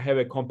want to have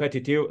a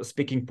competitive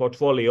speaking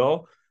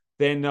portfolio,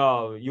 then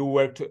you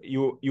work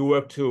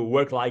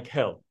work like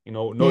hell, you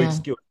know, no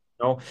excuse,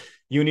 you know.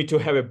 You need to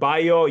have a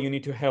bio, you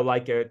need to have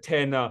like a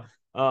 10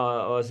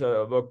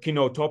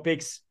 keynote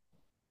topics,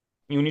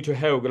 you need to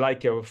have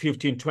like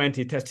 15,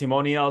 20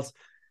 testimonials.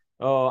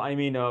 I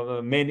mean,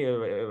 many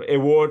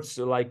awards,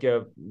 like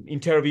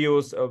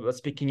interviews,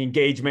 speaking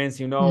engagements,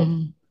 you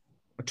know.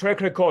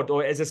 Track record,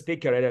 or as a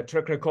speaker at a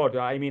track record,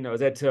 I mean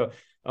that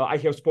I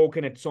have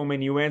spoken at so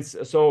many events,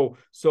 so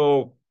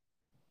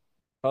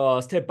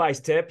step by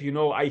step, you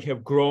know, I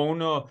have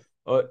grown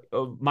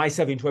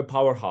myself into a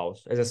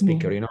powerhouse as a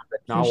speaker, you know, that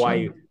now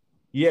sure.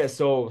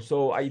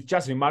 So I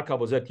just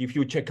remarkable that if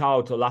you check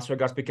out Las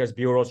Vegas Speakers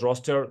Bureau's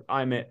roster,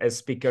 I'm a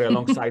speaker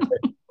alongside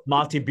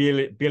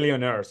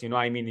multi-billionaires, you know,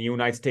 I mean, the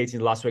United States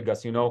in Las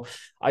Vegas, you know.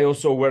 I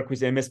also work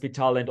with MSP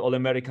Talent, All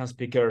American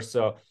Speakers,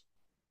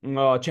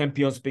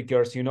 champion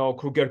speakers, you know,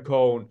 Kruger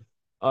Cone,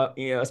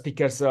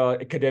 speakers,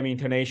 Academy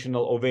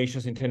International,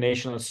 Ovations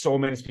International, so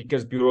many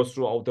speakers bureaus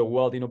throughout the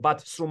world, you know,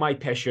 but through my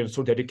passion,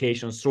 through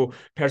dedication, through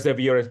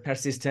perseverance,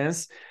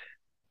 persistence,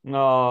 you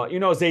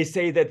know, they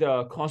say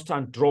that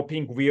constant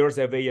dropping wears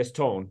away a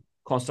stone,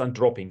 constant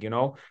dropping, you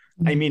know.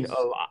 I mean,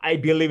 I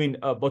believe in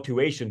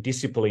motivation,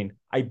 discipline.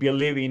 I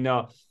believe in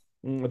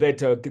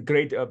that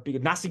great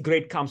nothing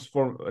great comes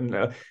from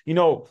you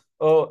know,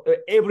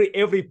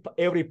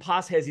 every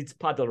path has its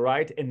paddle,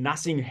 right? And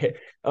nothing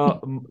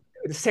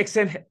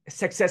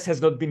success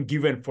has not been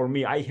given for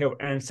me. I have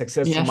earned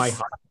success from my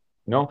heart,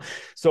 you know.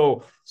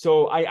 So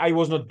I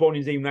was not born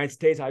in the United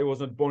States, I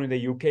was not born in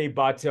the UK,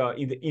 but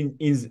in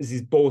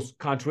these both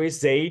countries,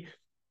 they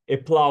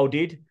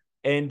applauded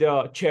and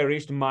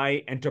cherished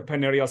my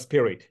entrepreneurial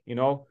spirit, you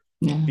know.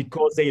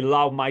 Because they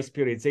love my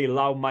spirit, they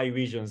love my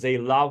visions, they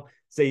love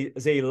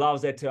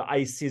that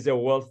I see the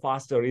world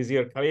faster,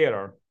 easier,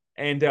 clearer.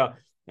 And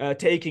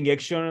taking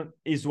action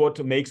is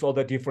what makes all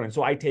the difference.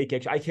 So I take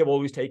action. I have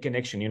always taken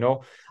action, you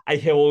know. I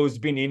have always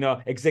been in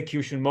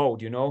execution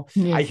mode, you know.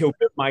 I have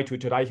built my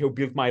Twitter, I have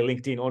built my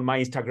LinkedIn, on my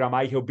Instagram,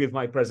 I have built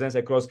my presence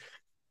across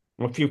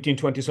 15,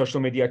 20 social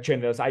media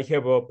channels. I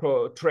have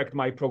tracked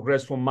my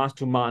progress from month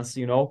to month,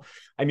 you know.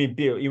 I mean,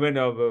 even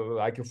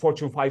like a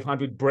Fortune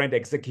 500 brand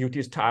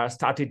executives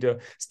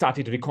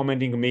started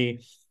recommending me.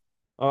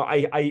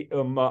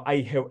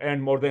 I have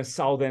earned more than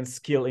 1,000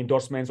 skill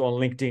endorsements on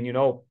LinkedIn, you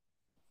know,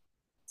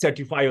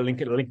 certified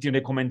LinkedIn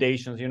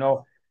recommendations, you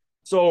know.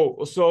 So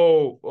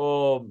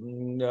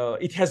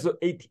it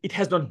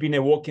has not been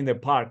a walk in the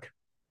park.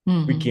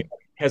 It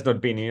has not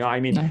been, you know. I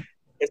mean,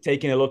 it's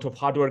taken a lot of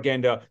hard work,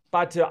 and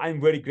but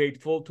I'm very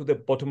grateful to the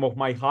bottom of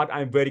my heart.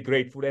 I'm very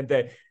grateful, and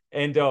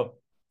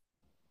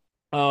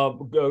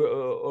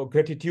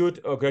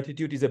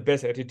gratitude is the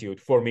best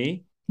attitude for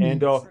me.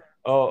 And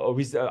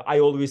I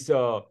always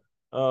show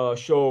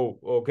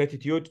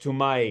gratitude to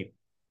my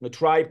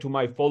tribe, to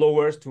my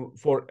followers,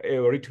 for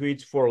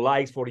retweets, for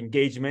likes, for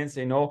engagements,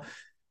 And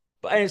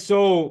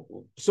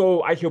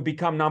so I have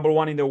become number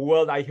one in the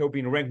world. I have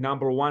been ranked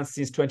number one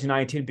since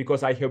 2019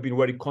 because I have been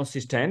very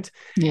consistent.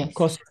 Yes.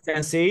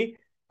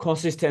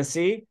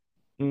 Consistency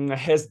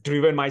has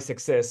driven my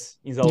success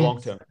in the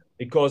long term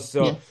because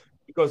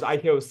I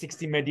have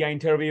 60 media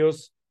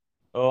interviews.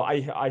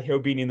 I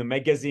have been in the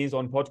magazines,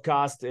 on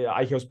podcasts.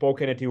 I have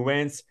spoken at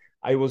events.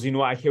 I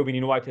have been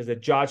invited as a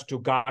judge to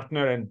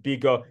Gartner and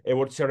big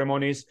award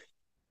ceremonies.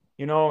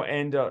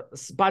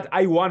 But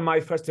I won my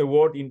first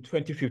award in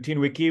 2015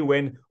 Wiki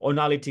when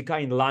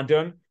Analytica in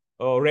London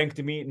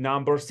ranked me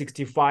number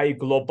 65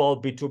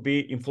 global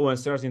B2B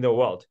influencers in the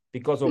world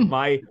because of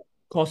my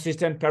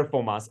consistent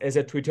performance as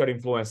a Twitter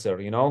influencer,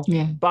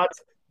 Yeah.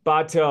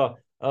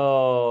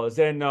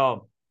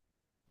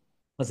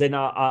 Then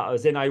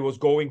I was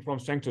going from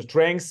strength to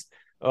strength.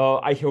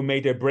 I have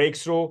made a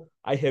breakthrough.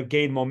 I have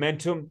gained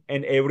momentum,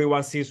 and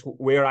everyone sees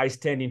where I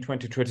stand in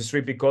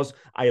 2023 because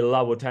I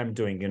love what I'm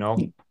doing,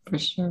 For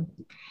sure.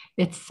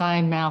 It's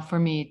time now for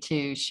me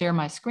to share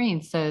my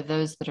screen so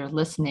those that are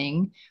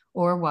listening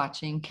or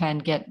watching can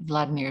get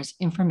Vladimir's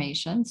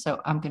information. So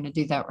I'm going to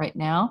do that right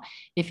now.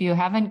 If you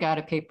haven't got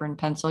a paper and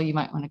pencil, you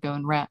might want to go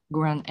and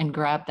run and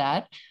grab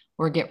that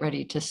or get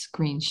ready to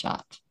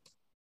screenshot.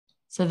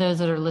 So those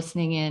that are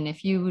listening in,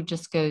 if you would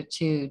just go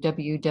to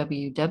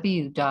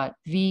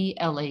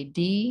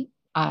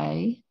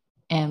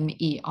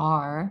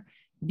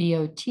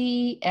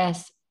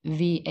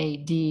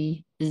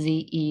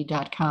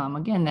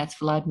Again, that's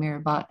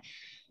Vladimir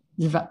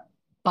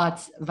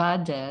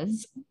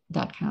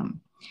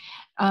Botsvadze.com.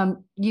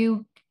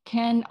 You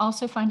can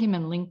also find him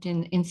on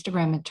LinkedIn,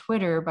 Instagram, and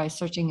Twitter by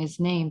searching his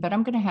name, but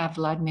I'm going to have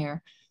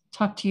Vladimir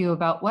talk to you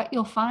about what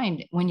you'll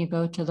find when you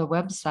go to the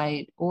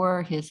website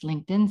or his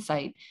LinkedIn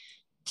site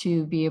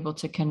to be able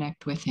to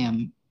connect with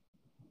him.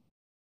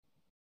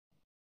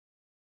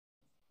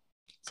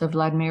 So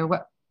Vladimir,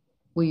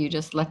 will you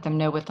just let them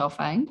know what they'll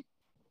find?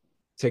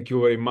 Thank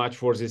you very much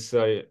for this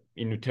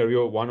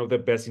interview, one of the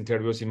best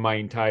interviews in my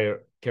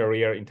entire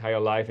career, entire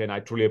life, and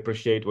I truly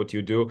appreciate what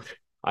you do.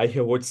 I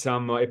have watched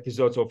some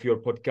episodes of your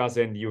podcast,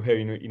 and you have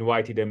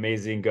invited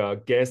amazing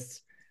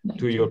guests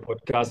to your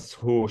podcasts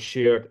who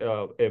shared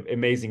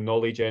amazing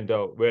knowledge and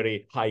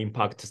very high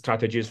impact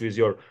strategies with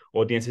your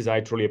audiences.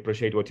 I truly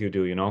appreciate what you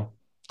do,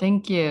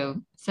 Thank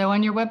you. So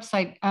on your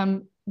website,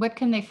 what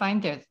can they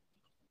find there?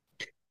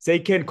 They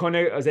can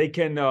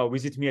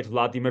visit me at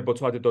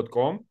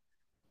vladimerbotsvadze.com.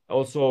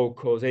 Also,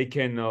 they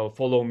can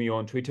follow me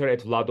on Twitter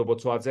at Vlado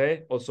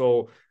Botsvadze.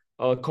 Also,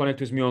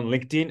 connect with me on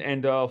LinkedIn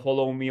and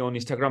follow me on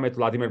Instagram at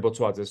Vladimir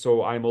Botsvadze.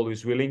 So I'm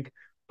always willing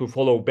to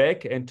follow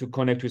back and to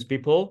connect with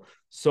people.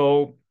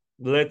 So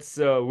let's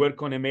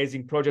work on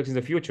amazing projects in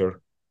the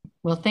future.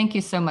 Well, thank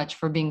you so much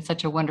for being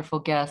such a wonderful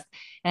guest.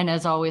 And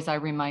as always, I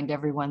remind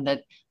everyone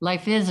that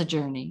life is a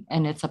journey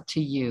and it's up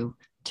to you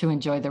to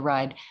enjoy the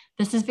ride.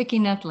 This is Vicki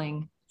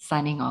Nettling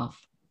signing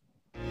off.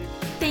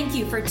 Thank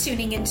you for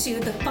tuning into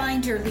the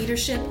Find Your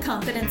Leadership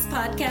Confidence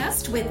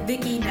podcast with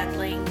Vicki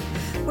Nettling,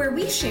 where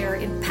we share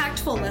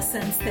impactful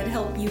lessons that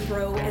help you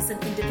grow as an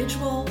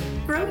individual,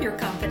 grow your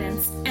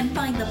confidence, and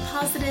find the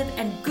positive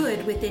and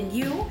good within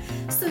you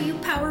so you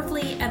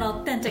powerfully and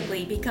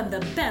authentically become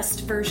the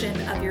best version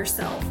of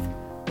yourself.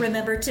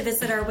 Remember to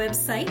visit our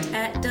website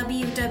at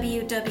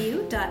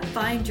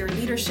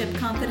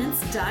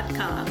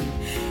www.findyourleadershipconfidence.com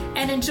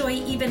and enjoy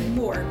even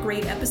more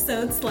great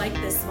episodes like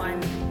this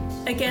one.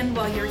 Again,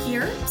 while you're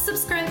here,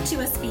 subscribe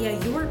to us via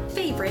your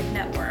favorite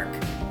network.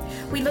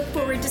 We look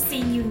forward to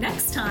seeing you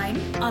next time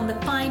on the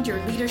Find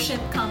Your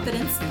Leadership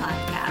Confidence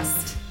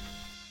podcast.